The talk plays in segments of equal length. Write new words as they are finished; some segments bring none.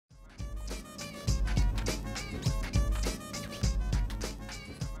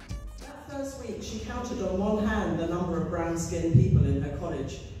first week, she counted on one hand the number of brown-skinned people in her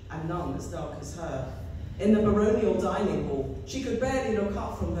college, and none as dark as her. In the baronial dining hall, she could barely look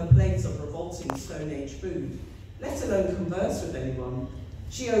up from her plates of revolting Stone Age food, let alone converse with anyone.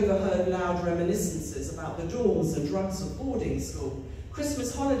 She overheard loud reminiscences about the dorms and drugs of boarding school,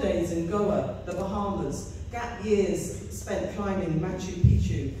 Christmas holidays in Goa, the Bahamas, gap years spent climbing Machu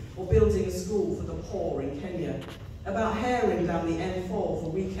Picchu or building a school for the poor in Kenya, about herring down the M4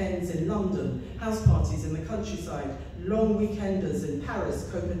 for weekends in London, house parties in the countryside, long weekenders in Paris,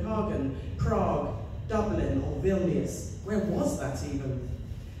 Copenhagen, Prague, Dublin or Vilnius. Where was that even?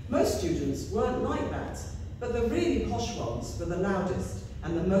 Most students weren't like that, but the really posh ones were the loudest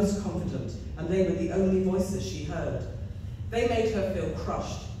and the most confident, and they were the only voices she heard. They made her feel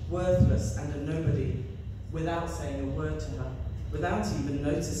crushed, worthless, and a nobody, without saying a word to her, without even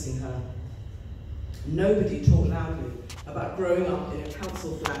noticing her. Nobody talked loudly about growing up in a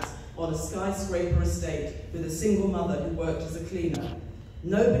council flat on a skyscraper estate with a single mother who worked as a cleaner.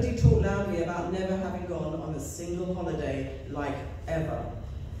 Nobody talked loudly about never having gone on a single holiday, like ever.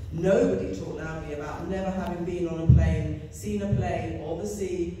 Nobody talked loudly about never having been on a plane, seen a play or the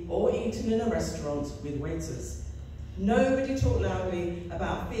sea, or eaten in a restaurant with waiters. Nobody talked loudly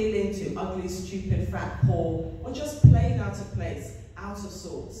about feeling too ugly, stupid, fat, poor, or just plain out of place, out of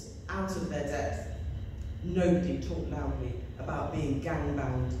sorts, out of their depth. Nobody talked loudly about being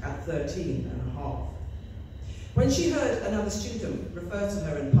gangbanged at 13 and a half. When she heard another student refer to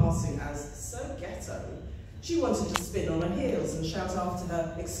her in passing as so ghetto, she wanted to spin on her heels and shout after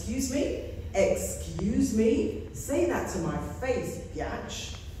her, "Excuse me? Excuse me? Say that to my face,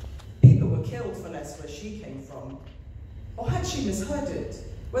 biatch." People were killed for less where she came from. Or had she misheard it?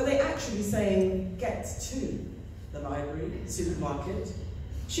 Were they actually saying, "get to" the library, supermarket?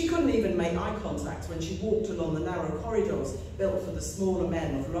 She couldn't even make eye contact when she walked along the narrow corridors built for the smaller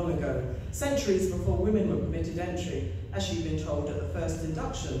men of long ago, centuries before women were permitted entry, as she'd been told at the first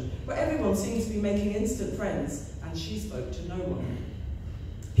induction, where everyone seemed to be making instant friends, and she spoke to no one.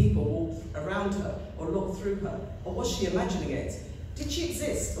 People walked around her, or looked through her, or was she imagining it? Did she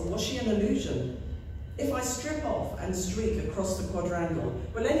exist, or was she an illusion? If I strip off and streak across the quadrangle,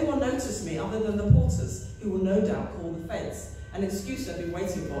 will anyone notice me other than the porters, who will no doubt call the feds? An excuse they've been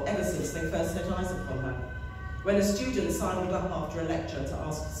waiting for ever since they first set eyes upon her. When a student sidled up after a lecture to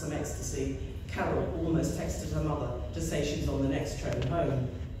ask for some ecstasy, Carol almost texted her mother to say she's on the next train home.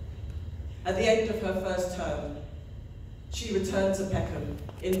 At the end of her first term, she returned to Peckham,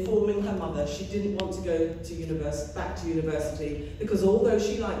 informing her mother she didn't want to go to back to university because although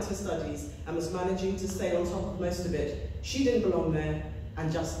she liked her studies and was managing to stay on top of most of it, she didn't belong there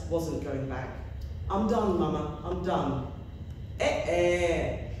and just wasn't going back. "I'm done, Mama, I'm done."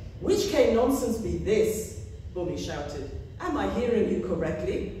 Which K nonsense be this? Bummy shouted. "Am I hearing you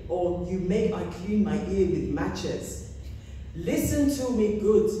correctly? Or you make I clean my ear with matches?" "Listen to me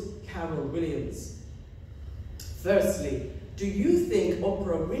good, Carol Williams. Firstly, do you think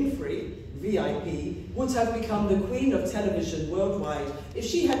Oprah Winfrey, VIP, would have become the queen of television worldwide if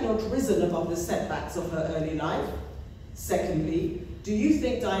she had not risen above the setbacks of her early life? Secondly, do you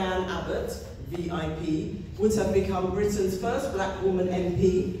think Diane Abbott, VIP, would have become Britain's first black woman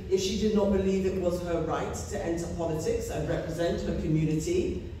MP if she did not believe it was her right to enter politics and represent her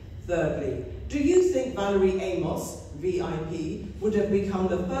community? Thirdly, do you think Valerie Amos, VIP, would have become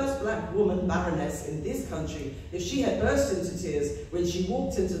the first black woman baroness in this country if she had burst into tears when she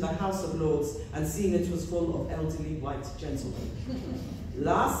walked into the House of Lords and seen it was full of elderly white gentlemen?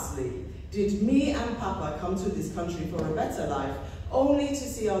 Lastly, did me and Papa come to this country for a better life, only to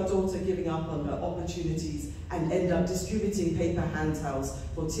see our daughter giving up on her opportunities and end up distributing paper hand towels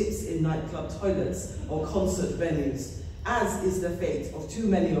for tips in nightclub toilets or concert venues, as is the fate of too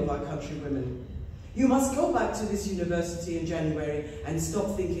many of our countrywomen? You must go back to this university in January and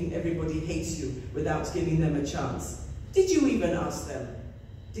stop thinking everybody hates you without giving them a chance. Did you even ask them?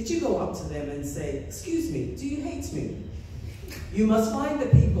 Did you go up to them and say, "Excuse me, do you hate me?" You must find the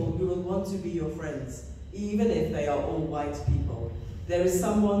people who will want to be your friends, even if they are all white people. There is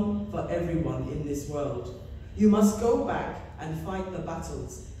someone for everyone in this world. You must go back and fight the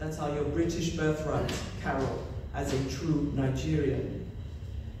battles that are your British birthright, Carol, as a true Nigerian.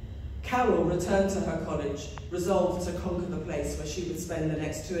 Carol returned to her college, resolved to conquer the place where she would spend the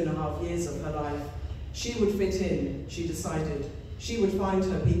next 2.5 years of her life. She would fit in, she decided. She would find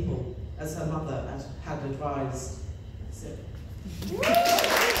her people, as her mother had advised. That's it.